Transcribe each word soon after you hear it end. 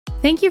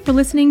Thank you for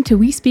listening to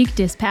We Speak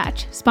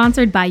Dispatch,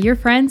 sponsored by your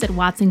friends at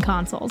Watson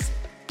Consoles.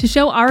 To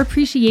show our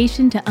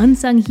appreciation to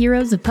unsung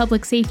heroes of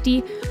public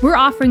safety, we're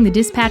offering the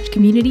Dispatch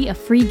community a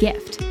free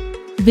gift.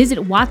 Visit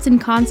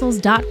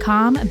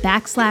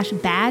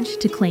watsonconsoles.com/badge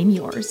to claim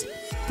yours.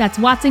 That's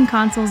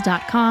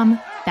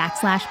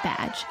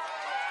watsonconsoles.com/badge.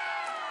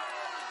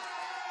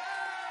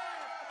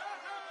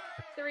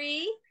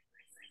 3,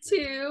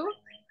 2,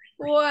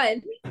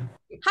 1.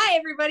 Hi,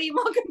 everybody.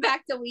 Welcome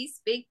back to We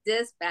Speak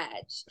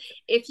Dispatch.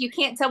 If you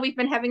can't tell, we've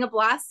been having a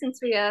blast since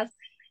we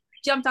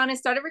jumped on and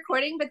started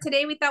recording, but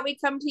today we thought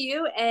we'd come to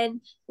you and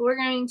we're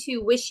going to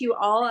wish you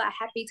all a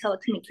happy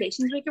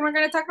Telecommunications Week, and we're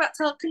going to talk about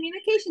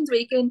Telecommunications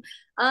Week and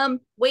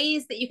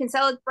ways that you can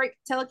celebrate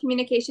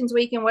Telecommunications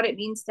Week and what it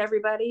means to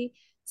everybody.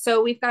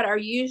 So we've got our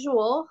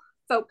usual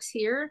folks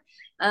here.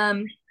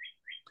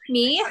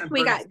 We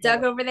got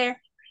Doug over there.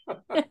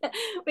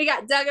 We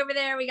got Doug over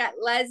there. We got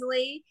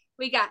Leslie.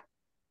 We got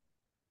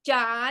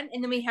John,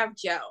 and then we have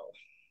Joe.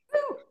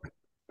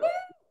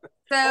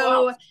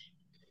 So,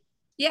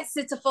 yes,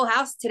 it's a full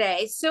house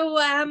today. So,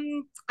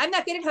 I'm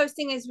not good at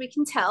hosting, as we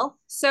can tell.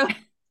 So,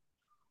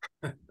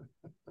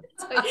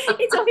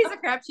 it's always a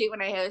crapshoot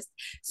when I host.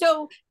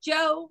 So,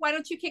 Joe, why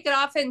don't you kick it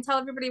off and tell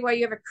everybody why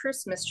you have a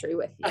Christmas tree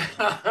with you?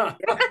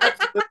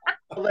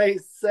 They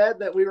said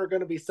that we were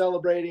going to be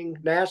celebrating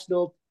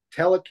National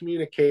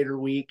Telecommunicator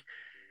Week.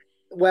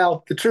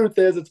 Well, the truth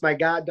is it's my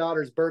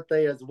goddaughter's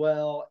birthday as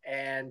well.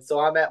 And so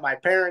I'm at my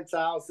parents'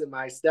 house, and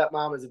my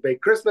stepmom is a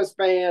big Christmas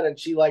fan and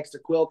she likes to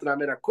quilt, and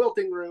I'm in a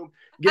quilting room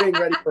getting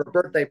ready for a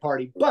birthday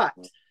party. But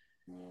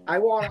I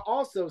want to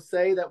also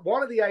say that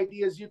one of the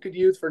ideas you could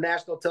use for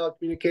National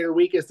Telecommunicator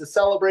Week is to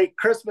celebrate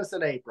Christmas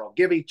in April.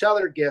 Give each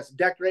other gifts,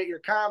 decorate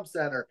your comm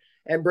center,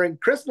 and bring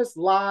Christmas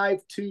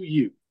live to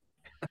you.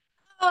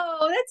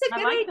 Oh, that's a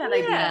good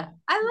idea.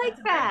 I like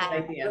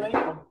that.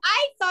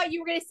 I thought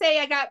you were going to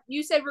say,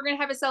 you said we're going to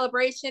have a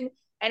celebration,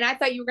 and I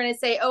thought you were going to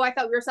say, oh, I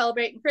thought we were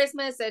celebrating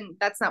Christmas, and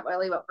that's not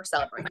really what we're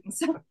celebrating.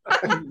 So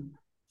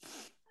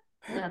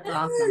that's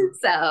awesome.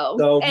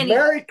 So anyway.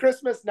 Merry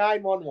Christmas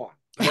 911.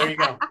 There you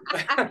go.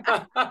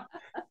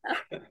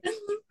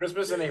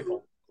 Christmas in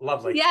April.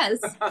 Lovely. Yes.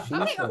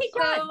 Okay,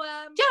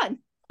 John.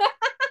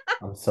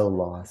 I'm so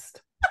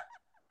lost.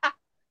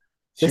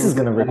 This is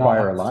going to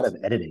require a lot of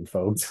editing,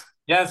 folks.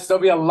 Yes,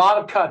 there'll be a lot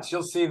of cuts.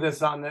 You'll see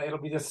this it'll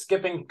be just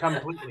skipping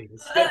completely.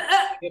 Skip.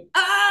 This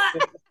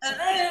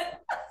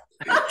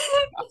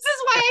is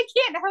why I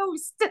can't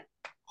host.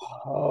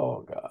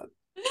 Oh, God.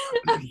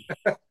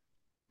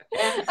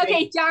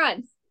 Okay,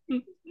 John.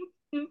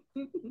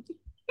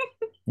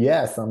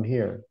 Yes, I'm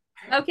here.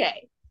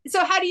 Okay.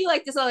 So how do you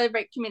like to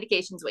celebrate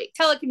Telecommunications Week?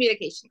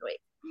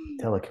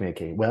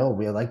 Telecommunicate. Well,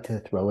 we like to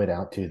throw it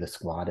out to the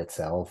squad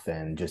itself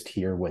and just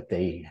hear what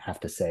they have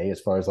to say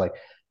as far as like,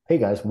 hey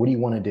guys, what do you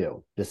want to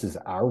do? This is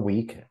our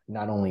week,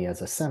 not only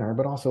as a center,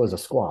 but also as a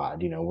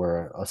squad. You know,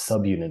 we're a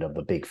subunit of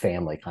the big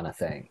family kind of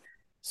thing.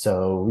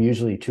 So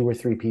usually 2 or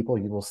 3 people,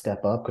 you will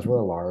step up because we're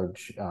a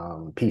large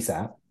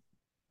PSAP,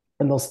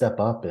 and they'll step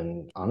up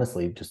and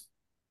honestly just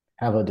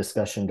have a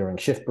discussion during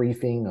shift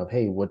briefing of,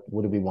 hey, what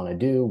do we want to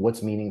do?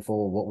 What's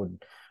meaningful?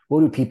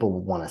 What do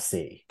people want to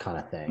see, kind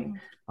of thing.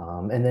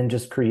 And then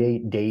just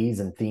create days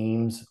and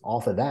themes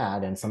off of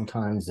that. And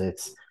sometimes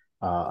it's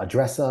a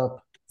dress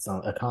up,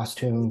 a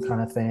costume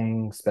kind of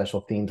thing,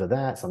 special themes of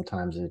that.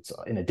 Sometimes it's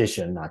in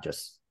addition, not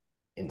just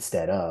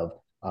instead of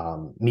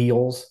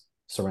meals,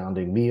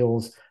 surrounding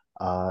meals,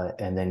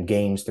 and then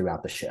games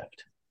throughout the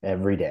shift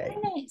every day.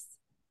 Nice.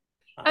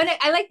 And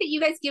I like that you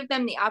guys give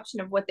them the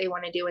option of what they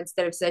want to do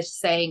instead of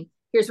just saying,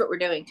 here's what we're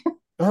doing.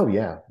 Oh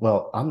yeah.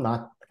 Well, I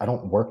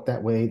don't work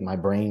that way. My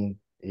brain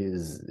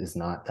is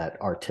not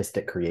that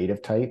artistic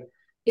creative type.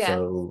 Yeah.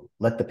 So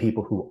let the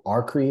people who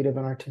are creative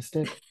and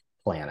artistic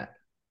plan it.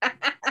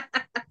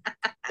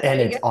 And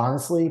it's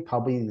honestly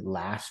probably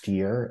last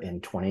year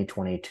in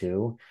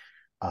 2022,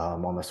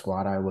 on the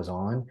squad I was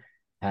on,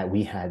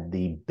 we had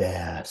the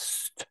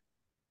best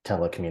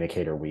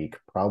telecommunicator week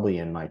probably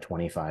in my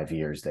 25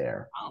 years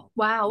there.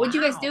 Wow. What'd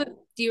you guys do?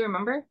 Do you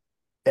remember?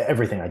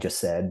 Everything I just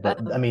said, but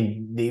I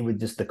mean, they were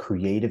just the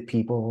creative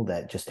people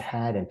that just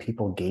had, and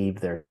people gave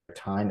their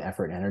time,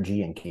 effort,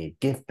 energy, and gave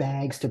gift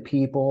bags to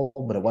people.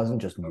 But it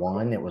wasn't just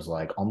one; it was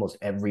like almost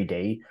every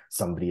day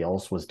somebody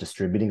else was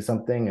distributing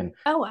something, and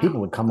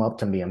people would come up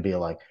to me and be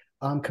like,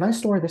 "Can I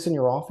store this in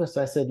your office?"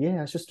 I said,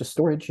 "Yeah, it's just a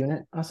storage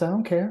unit." I said, "I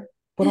don't care.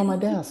 Put it on my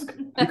desk.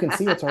 You can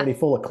see it's already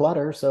full of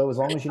clutter, so as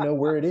long as you know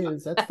where it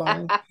is, that's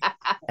fine."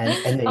 And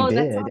they did,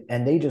 awesome.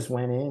 And they just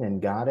went in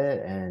and got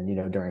it. And, you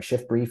know, during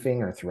shift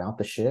briefing or throughout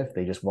the shift,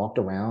 they just walked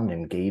around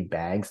and gave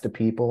bags to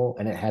people,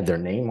 and it had their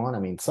name on. I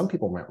mean, some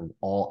people went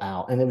all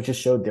out, and it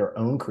just showed their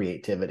own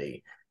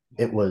creativity.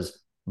 It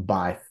was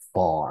by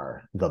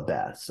far the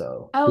best.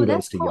 So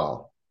kudos to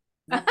y'all.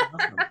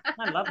 Awesome.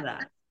 I love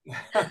that.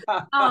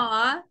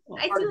 Aw,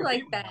 I do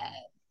like that.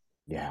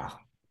 Yeah.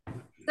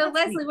 So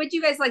Leslie, what do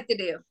you guys like to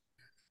do?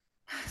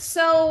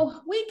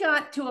 So we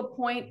got to a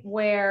point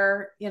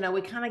where,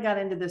 we kind of got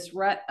into this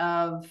rut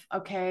of,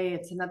 okay,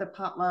 it's another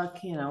potluck,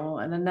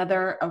 and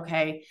another,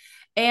 okay.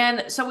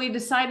 And so we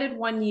decided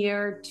one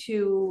year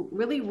to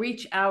really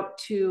reach out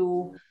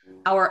to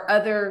our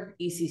other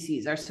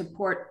ECCs, our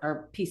support,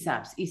 our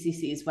PSAPs,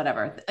 ECCs,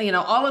 whatever,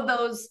 all of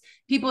those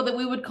people that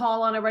we would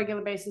call on a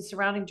regular basis,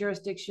 surrounding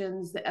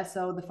jurisdictions, the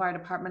SO, the fire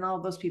department, all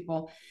of those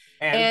people.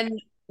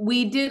 And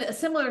we did a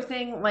similar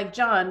thing like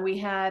John. We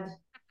had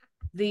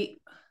the,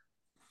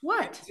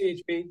 what?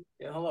 CHP.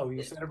 Yeah, hello.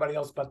 You said everybody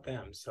else but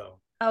them. So.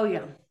 Oh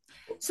yeah.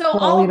 So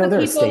all of the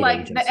people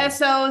like agency. the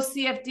SO,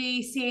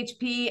 CFD,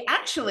 CHP,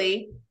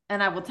 actually,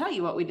 and I will tell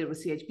you what we did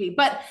with CHP,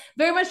 but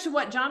very much to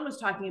what John was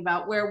talking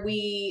about, where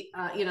we,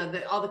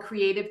 all the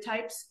creative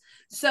types.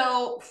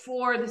 So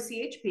for the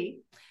CHP,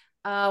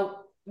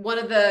 one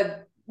of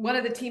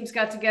the teams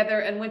got together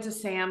and went to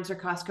Sam's or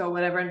Costco or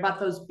whatever and bought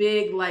those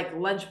big like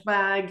lunch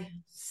bag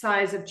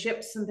size of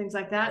chips and things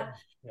like that.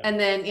 Yeah. And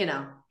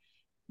then,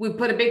 we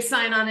put a big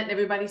sign on it and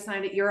everybody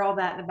signed it. You're all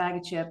that in a bag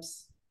of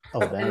chips. Oh,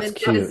 that's and then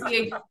cute.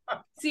 The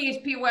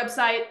CHP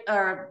website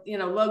or,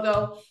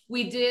 logo.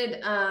 We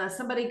did,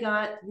 somebody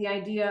got the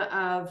idea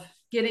of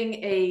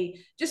getting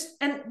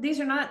and these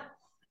are not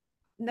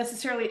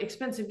necessarily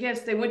expensive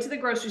gifts. They went to the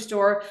grocery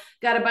store,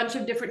 got a bunch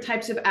of different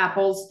types of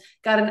apples,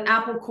 got an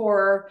apple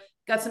corer,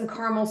 got some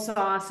caramel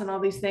sauce and all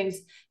these things,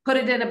 put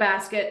it in a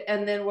basket,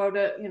 and then wrote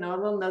a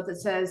little note that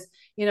says,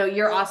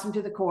 you're awesome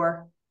to the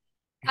core.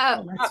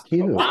 Oh, that's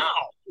cute. Wow.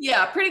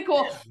 Yeah, pretty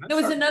cool. There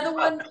was another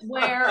one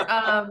where,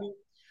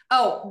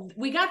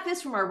 we got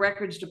this from our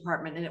records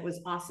department and it was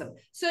awesome.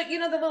 So, the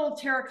little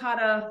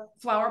terracotta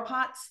flower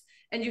pots,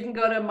 and you can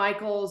go to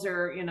Michael's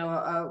or,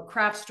 a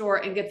craft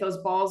store and get those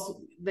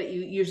balls that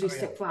you usually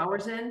stick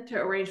flowers in to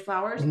arrange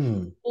flowers.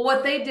 Well,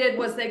 what they did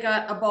was they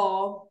got a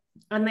ball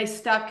and they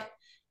stuck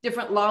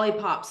different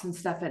lollipops and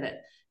stuff in it.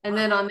 And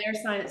then on their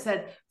sign, it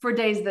said, "For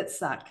days that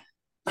suck."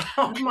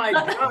 Oh my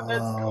God,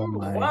 that's cool.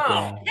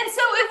 Wow. And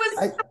so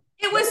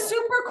it was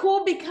super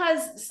cool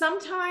because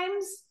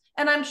sometimes,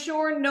 and I'm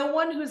sure no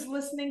one who's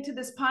listening to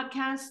this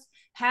podcast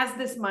has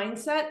this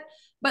mindset,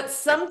 but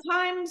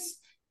sometimes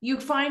you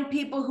find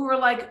people who are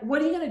like,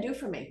 what are you going to do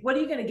for me? What are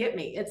you going to get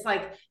me? It's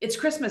like, it's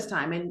Christmas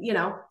time. And,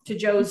 to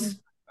Joe's,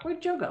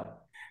 where'd Joe go?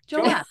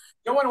 Joe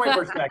went away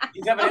for a second.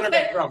 He's having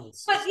internet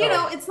troubles. But,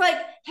 it's like,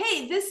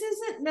 hey, this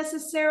isn't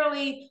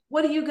necessarily,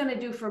 what are you going to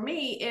do for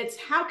me? It's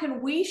how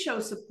can we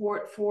show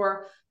support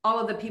for all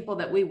of the people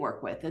that we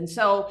work with? And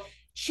so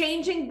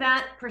changing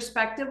that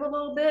perspective a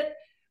little bit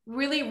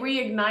really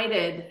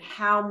reignited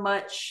how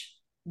much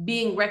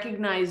being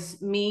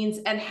recognized means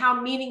and how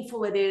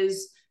meaningful it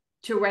is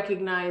to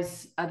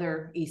recognize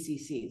other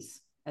ECCs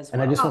as well.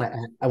 And I just want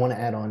to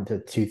add on to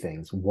two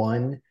things.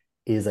 One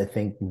is I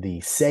think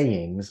the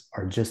sayings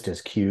are just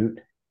as cute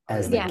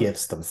as the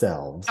gifts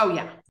themselves. Oh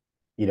yeah.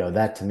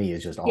 That to me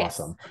is just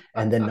awesome.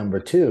 And then number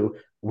two,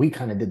 we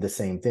kind of did the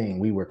same thing.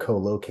 We were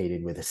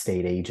co-located with a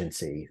state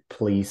agency,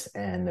 police,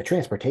 and the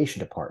transportation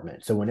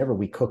department. So whenever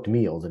we cooked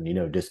meals,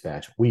 and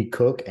dispatch, we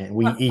cook and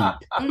we eat.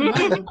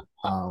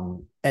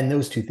 And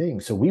those two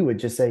things. So we would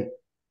just say,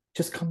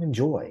 just come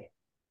enjoy.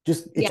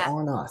 It's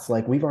on us.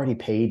 Like we've already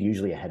paid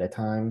usually ahead of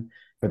time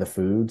for the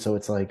food. So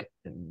it's like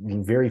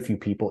very few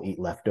people eat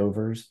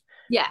leftovers.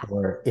 Yeah.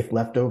 Or if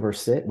leftovers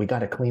sit, we got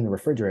to clean the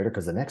refrigerator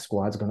because the next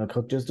squad's going to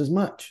cook just as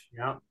much.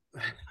 Yeah.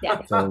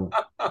 Yeah. So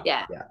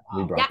yeah.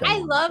 We brought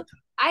them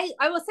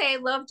I will say I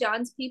love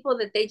John's people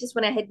that they just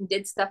went ahead and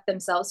did stuff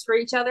themselves for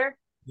each other.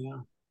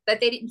 Yeah.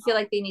 That they didn't feel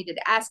like they needed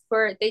to ask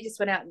for it. They just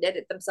went out and did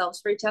it themselves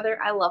for each other.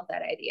 I love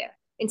that idea.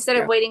 Instead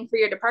of waiting for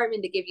your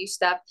department to give you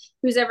stuff,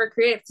 who's ever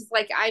creative. It's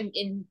like I'm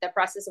in the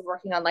process of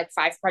working on like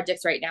 5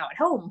 projects right now at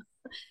home.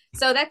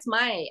 So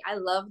I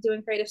love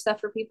doing creative stuff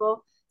for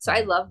people. So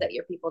I love that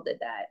your people did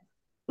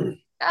that.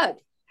 God,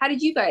 how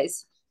did you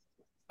guys?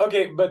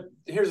 Okay, but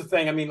here's the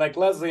thing. I mean, like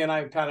Leslie and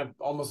I kind of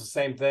almost the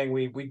same thing.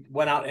 We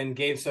went out and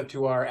gave stuff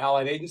to our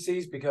allied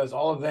agencies because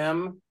all of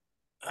them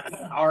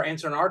are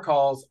answering our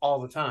calls all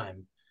the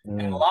time.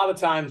 And a lot of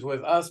times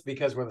with us,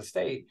 because we're the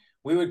state,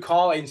 we would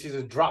call agencies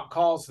and drop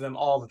calls to them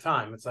all the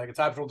time. It's like, it's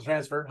high patrol to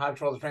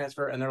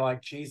transfer. And they're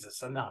like,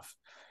 Jesus, enough.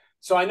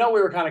 So I know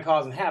we were kind of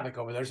causing havoc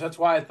over there. So that's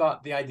why I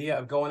thought the idea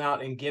of going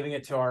out and giving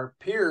it to our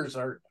peers,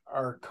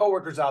 our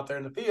coworkers out there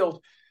in the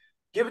field,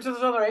 give it to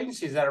those other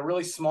agencies that are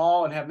really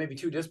small and have maybe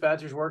 2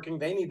 dispatchers working.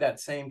 They need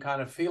that same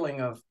kind of feeling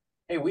of,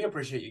 hey, we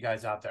appreciate you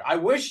guys out there. I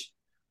wish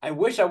I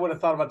would have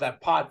thought about that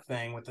pot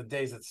thing with the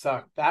days that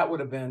suck. That would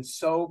have been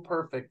so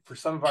perfect for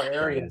some of our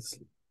areas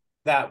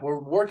that were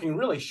working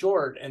really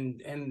short,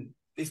 and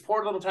these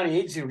poor little tiny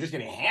agencies were just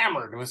getting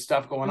hammered with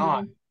stuff going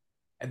on.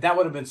 And that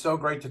would have been so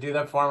great to do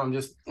that for them.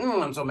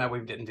 I'm so mad we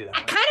didn't do that.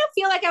 I kind of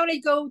feel like I want to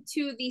go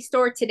to the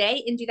store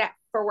today and do that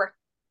for work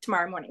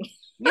tomorrow morning.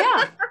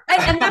 Yeah.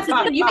 and that's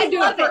the thing. You can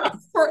do it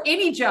for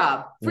any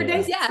job. For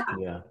days. Yeah.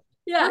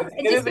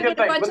 It is a good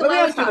thing.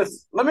 But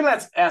let me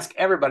ask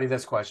everybody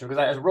this question,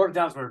 because I wrote it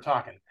down as we were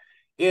talking.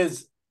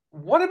 Is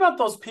what about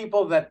those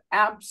people that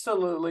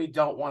absolutely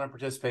don't want to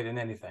participate in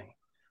anything?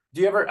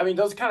 do you ever, I mean,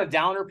 those kind of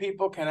downer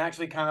people can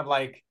actually kind of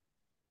like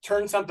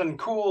turn something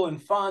cool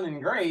and fun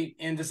and great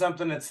into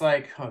something that's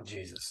like, oh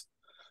Jesus,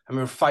 I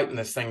mean, we're fighting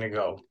this thing to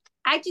go.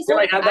 I just, Feel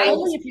like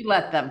Only if you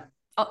let them.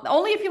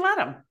 Only if you let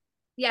them.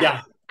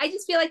 yeah. I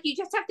just feel like you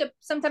just have to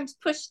sometimes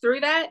push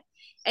through that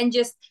and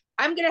just,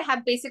 I'm going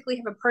to basically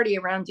have a party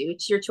around you.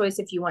 It's your choice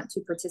if you want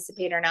to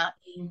participate or not.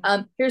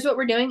 Here's what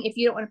we're doing. If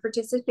you don't want to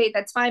participate,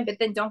 that's fine. But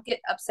then don't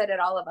get upset at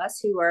all of us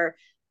who are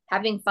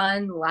having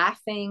fun,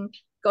 laughing,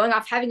 going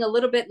off, having a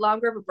little bit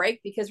longer of a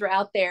break because we're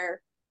out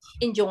there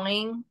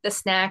enjoying the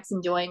snacks,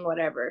 enjoying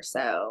whatever.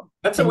 So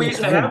that's what we used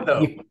to have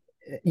though.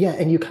 Yeah.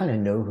 And you kind of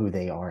know who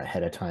they are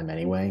ahead of time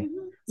anyway.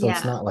 So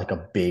it's not like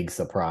a big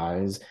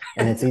surprise,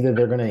 and it's either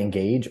they're going to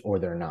engage or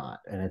they're not.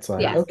 And it's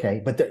like,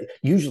 okay, but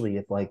usually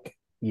if like,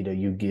 you know,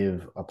 you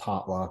give a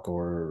potluck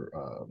or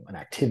an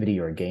activity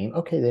or a game,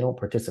 okay, they don't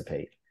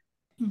participate.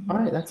 All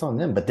right, that's on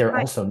them. But they're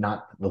also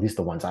not, at least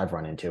the ones I've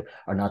run into,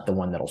 are not the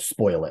one that'll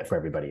spoil it for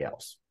everybody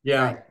else.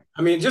 Yeah. Right.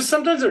 I mean, just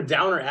sometimes they're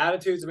downer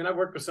attitudes. I mean, I've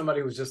worked with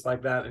somebody who's just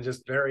like that and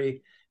just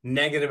very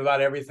negative about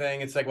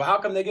everything. It's like, well, how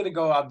come they get to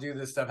go out and do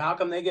this stuff? How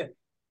come they get...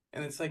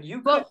 And it's like,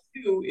 you could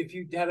too if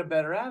you had a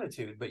better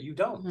attitude, but you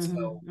don't.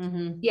 So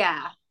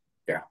yeah.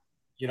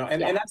 You know,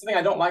 and that's the thing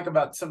I don't like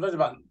about sometimes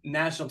about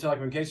National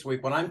Telecommunications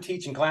Week. When I'm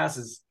teaching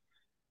classes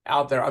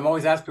out there, I'm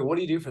always asking people, what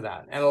do you do for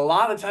that? And a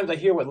lot of times I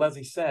hear what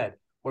Leslie said,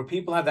 where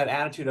people have that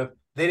attitude of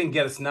they didn't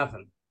get us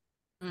nothing.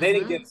 They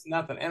didn't get us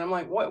nothing. And I'm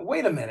like,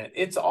 wait a minute.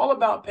 It's all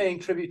about paying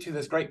tribute to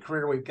this great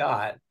career we've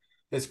got,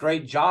 this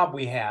great job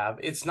we have.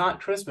 It's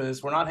not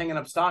Christmas. We're not hanging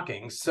up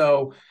stockings.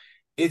 So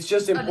it's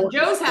just important.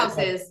 Joe's house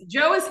is.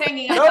 Joe is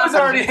hanging up. Joe's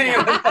already hanging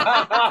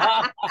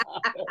up.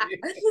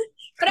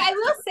 But I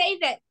will say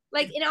that,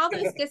 like, in all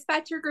those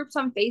dispatcher groups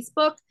on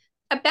Facebook,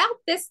 about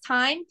this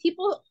time,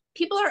 people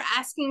are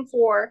asking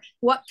for,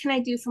 what can I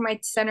do for my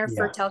center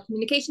for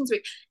telecommunications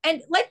week?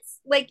 And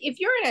if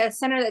you're in a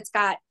center that's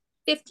got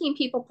 15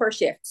 people per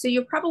shift, so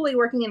you're probably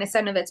working in a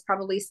center that's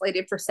probably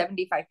slated for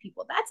 75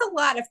 people. That's a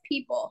lot of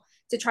people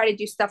to try to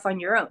do stuff on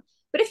your own.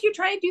 But if you're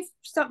trying to do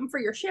something for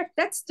your shift,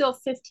 that's still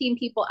 15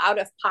 people out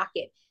of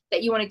pocket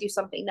that you want to do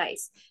something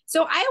nice.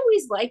 So I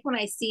always like when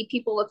I see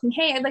people looking,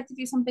 hey, I'd like to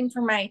do something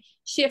for my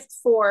shift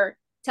for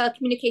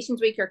telecommunications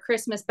week or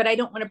Christmas, but I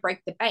don't want to break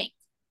the bank.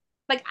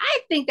 Like, I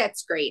think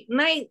that's great. And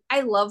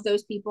I love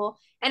those people.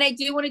 And I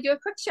do want to do a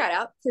quick shout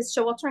out because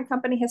Showalter and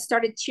Company has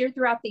started Cheer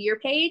Throughout the Year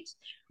page,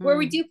 where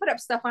we do put up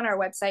stuff on our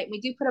website. We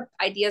do put up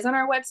ideas on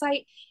our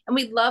website. And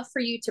we'd love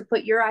for you to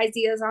put your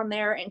ideas on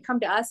there and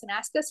come to us and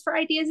ask us for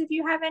ideas if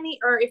you have any,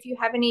 or if you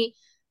have any.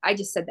 I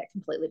just said that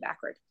completely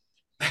backward.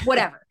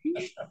 Whatever.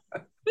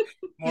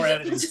 More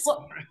editing.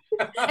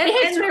 And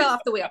hamster fell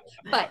off the wheel.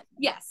 But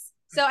yes.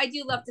 So I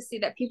do love to see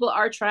that people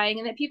are trying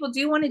and that people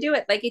do want to do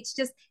it. Like,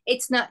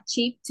 it's not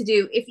cheap to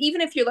do.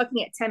 Even if you're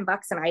looking at $10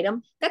 an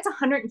item, that's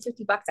 $150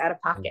 out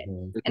of pocket.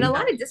 And a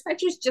lot of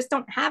dispatchers just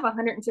don't have $150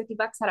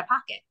 out of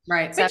pocket.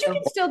 Right. So, but you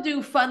can still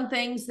do fun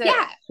things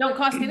that don't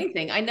cost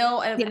anything. I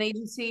know at an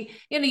agency,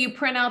 you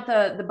print out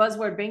the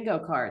buzzword bingo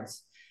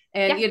cards.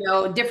 And,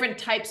 different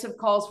types of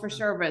calls for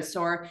service,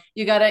 or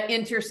you got to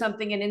enter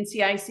something in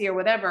NCIC or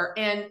whatever.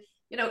 And,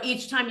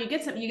 each time you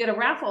get something, you get a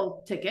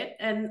raffle ticket.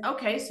 And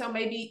okay, so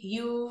maybe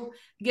you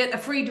get a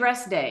free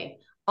dress day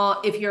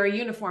if you're a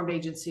uniformed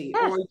agency,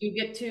 or you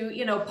get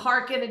to,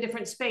 park in a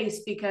different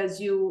space because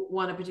you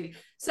want a particular.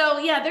 So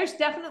yeah, there's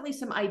definitely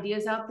some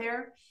ideas out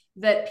there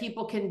that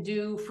people can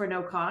do for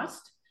no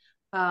cost.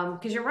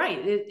 Because you're right,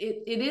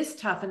 it is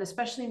tough. And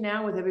especially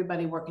now with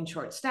everybody working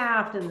short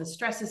staffed and the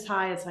stress is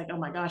high, it's like, oh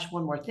my gosh,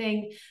 one more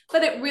thing.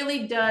 But it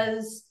really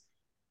does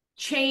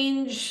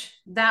change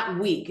that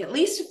week, at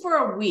least for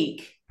a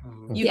week.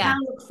 You kind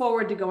of look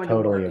forward to going to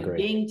work and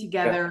being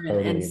together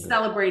and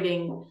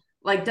celebrating,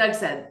 like Doug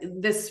said,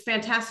 this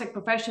fantastic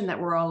profession that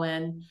we're all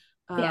in.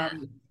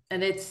 And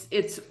it's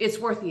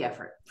worth the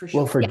effort for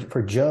sure. Well,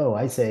 for Joe,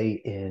 I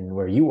say in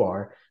where you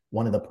are,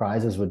 one of the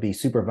prizes would be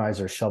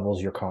supervisor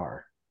shovels your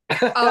car.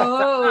 That's a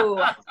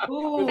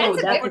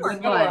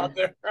good one. Out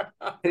there.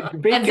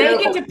 And they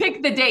get to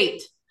pick the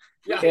date.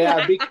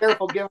 Yeah, be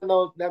careful giving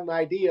them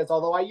ideas.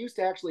 Although I used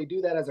to actually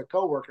do that as a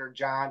coworker,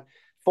 John,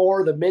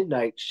 for the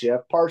midnight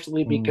shift,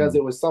 partially because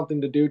it was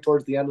something to do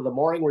towards the end of the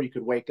morning where you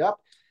could wake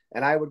up,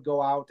 and I would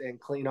go out and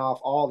clean off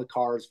all the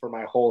cars for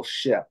my whole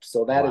shift.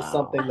 So that is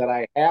something that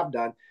I have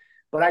done.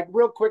 But I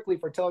real quickly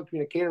for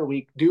Telecommunicator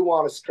Week do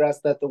want to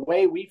stress that the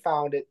way we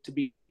found it to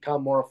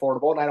become more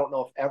affordable, and I don't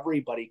know if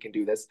everybody can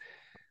do this,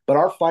 but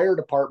our fire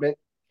department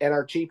and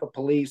our chief of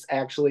police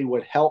actually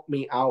would help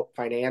me out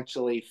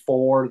financially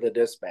for the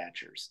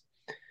dispatchers.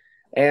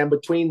 And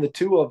between the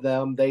two of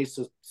them, they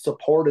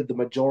supported the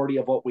majority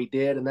of what we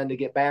did. And then to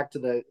get back to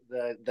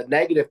the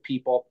negative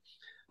people,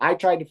 I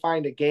tried to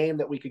find a game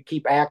that we could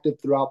keep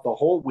active throughout the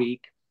whole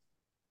week,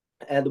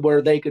 and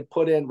where they could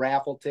put in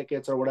raffle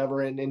tickets or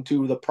whatever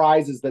into the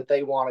prizes that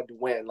they wanted to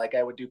win. Like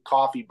I would do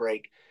coffee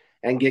break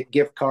and get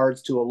gift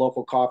cards to a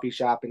local coffee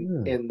shop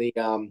in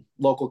the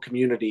local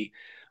community,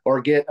 or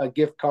get a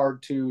gift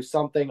card to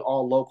something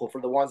all local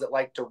for the ones that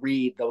like to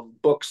read, the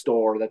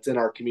bookstore that's in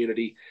our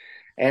community.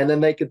 And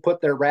then they could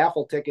put their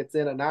raffle tickets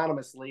in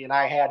anonymously. And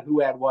I had who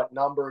had what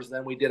numbers.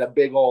 Then we did a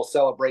big old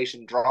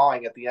celebration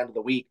drawing at the end of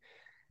the week.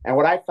 And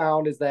what I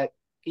found is that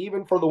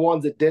even for the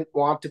ones that didn't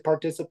want to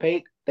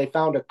participate, they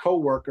found a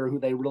coworker who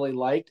they really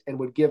liked and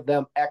would give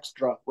them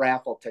extra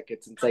raffle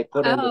tickets and say,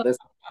 put into this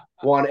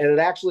one. And it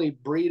actually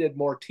breeded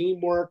more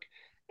teamwork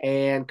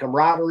and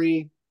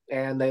camaraderie.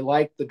 And they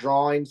liked the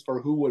drawings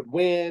for who would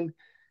win.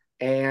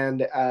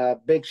 And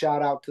big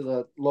shout out to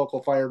the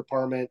local fire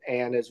department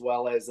and as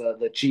well as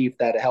the chief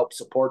that helped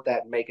support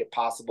that and make it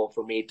possible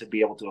for me to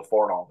be able to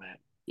afford all that.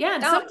 Yeah,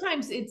 and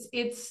sometimes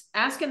it's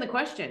asking the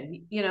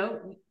question, you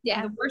know.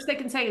 Yeah. The worst they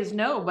can say is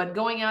no, but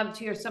going out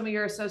to some of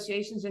your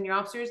associations and your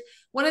officers.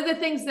 One of the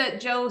things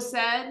that Joe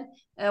said,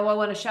 I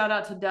want to shout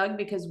out to Doug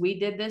because we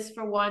did this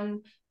for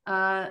one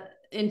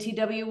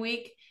NTW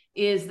week,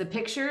 is the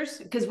pictures.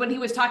 Because when he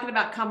was talking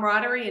about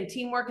camaraderie and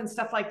teamwork and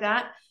stuff like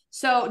that.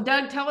 So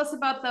Doug, tell us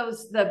about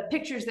the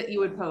pictures that you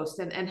would post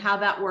and how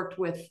that worked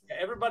with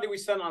everybody. We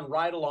sent on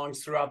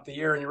ride-alongs throughout the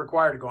year, and you're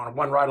required to go on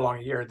one ride-along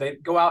a year. They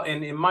go out,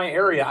 and in my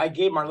area, I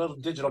gave them our little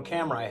digital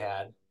camera I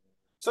had.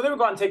 So they would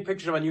go out and take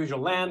pictures of unusual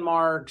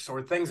landmarks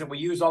or things that we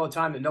use all the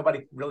time that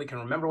nobody really can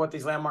remember what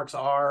these landmarks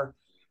are.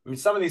 I mean,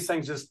 some of these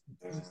things just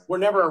were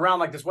never around,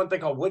 like this one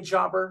thing called wood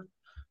chopper.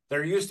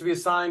 There used to be a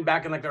sign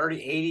back in like the early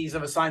 80s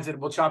of a sign that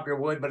said, we'll chop your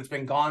wood, but it's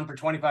been gone for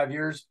 25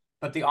 years.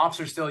 But the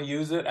officers still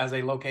use it as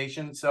a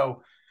location.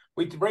 So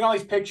we bring all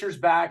these pictures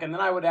back, and then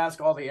I would ask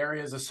all the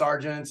areas of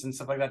sergeants and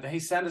stuff like that, hey,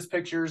 send us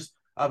pictures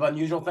of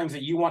unusual things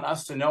that you want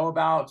us to know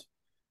about.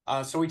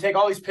 So we take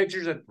all these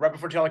pictures right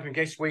before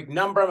Telecommunications Week,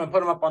 number them and put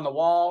them up on the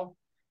wall,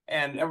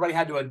 and everybody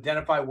had to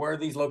identify where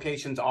these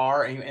locations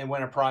are and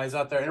win a prize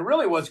out there. And it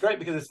really was great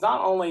because it's not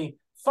only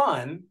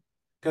fun,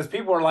 because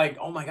people were like,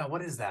 oh my God,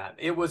 what is that?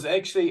 It was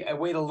actually a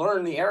way to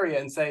learn the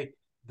area and say,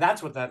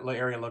 that's what that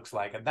area looks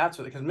like. And that's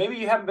what, because maybe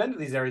you haven't been to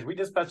these areas. We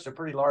dispatched a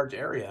pretty large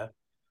area.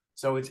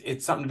 So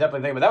it's something to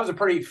definitely think about. That was a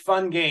pretty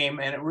fun game,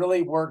 and it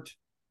really worked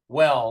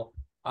well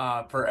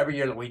for every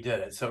year that we did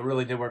it. So it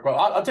really did work well.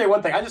 I'll tell you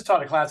one thing. I just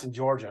taught a class in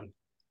Georgia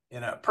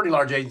in a pretty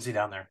large agency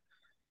down there.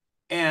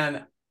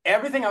 And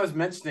everything I was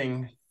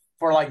mentioning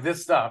for like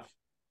this stuff,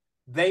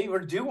 they were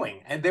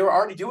doing, and they were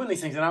already doing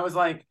these things. And I was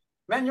like,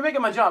 man, you're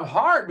making my job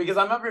hard because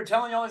I'm up here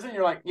telling you all these things.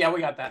 You're like, yeah,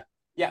 we got that.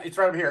 Yeah, it's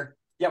right over here.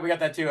 Yeah, we got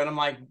that too. And I'm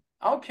like,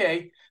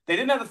 okay. They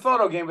didn't have the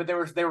photo game, but they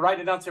were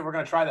writing it down saying we're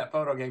going to try that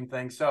photo game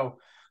thing. So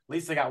at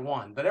least they got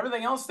one. But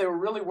everything else they were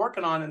really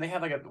working on, and they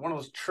had like one of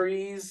those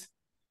trees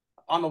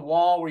on the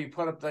wall where you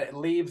put up the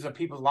leaves of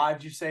people's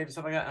lives you saved and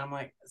stuff like that. And I'm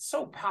like, it's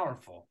so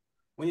powerful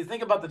when you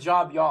think about the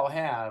job y'all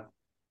have,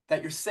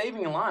 that you're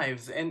saving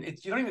lives, and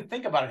you don't even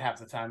think about it half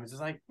the time. It's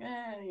just like,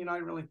 I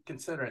didn't really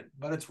consider it,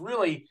 but it's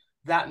really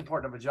that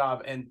important of a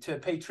job, and to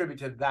pay tribute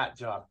to that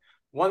job.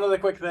 One other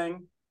quick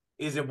thing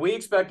is, if we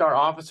expect our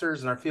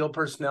officers and our field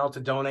personnel to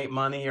donate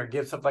money or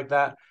give stuff like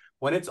that,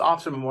 when it's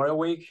Officer Memorial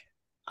Week,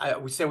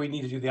 we say we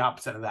need to do the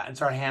opposite of that and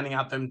start handing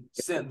out them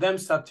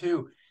stuff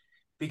too,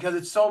 because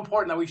it's so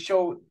important that we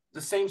show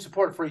the same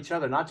support for each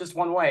other, not just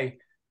one way,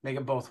 make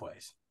it both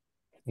ways.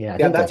 Yeah, I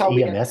think that's how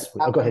EMS.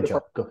 Go ahead,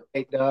 Joe. Go.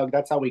 Hey, Doug,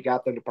 that's how we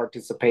got them to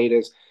participate.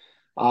 Is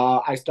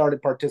I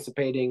started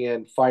participating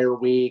in Fire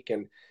Week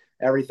and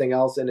everything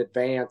else in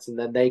advance, and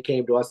then they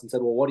came to us and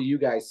said, well, what do you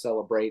guys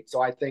celebrate?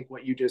 So I think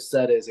what you just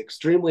said is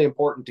extremely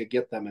important to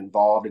get them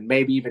involved, and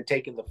maybe even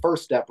taking the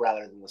first step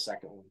rather than the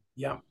second one.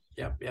 Yep.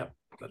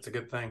 That's a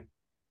good thing.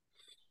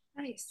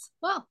 Nice.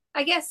 Well,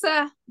 I guess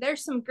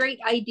there's some great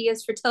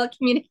ideas for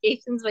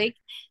Telecommunications Week.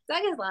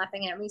 Doug is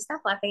laughing at me. Stop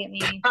laughing at me.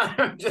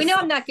 We know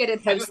I'm not good at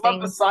hosting. I just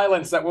love the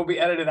silence that will be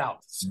edited out.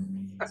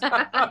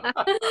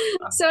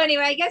 So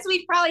anyway, I guess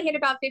we've probably hit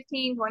about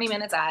 15, 20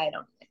 minutes. I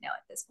don't even know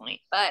at this point,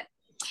 but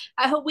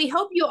we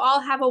hope you all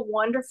have a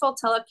wonderful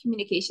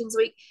Telecommunications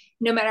Week.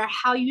 No matter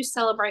how you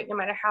celebrate, no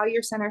matter how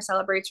your center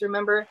celebrates,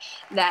 remember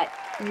that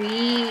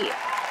we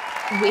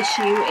wish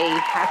you a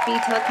happy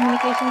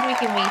Telecommunications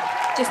Week, and we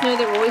just know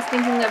that we're always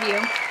thinking of you,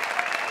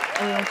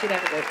 and we want you to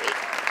have a great week.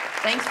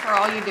 Thanks for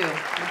all you do. We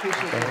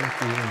appreciate it.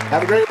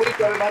 Have a great week,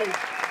 everybody.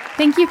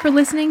 Thank you for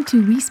listening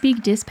to We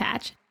Speak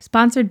Dispatch,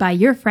 sponsored by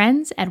your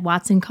friends at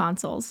Watson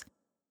Consoles.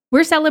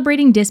 We're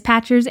celebrating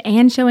dispatchers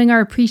and showing our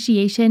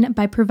appreciation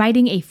by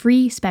providing a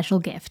free special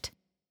gift.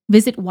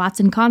 Visit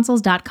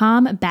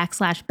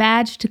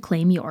watsonconsoles.com/badge to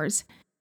claim yours.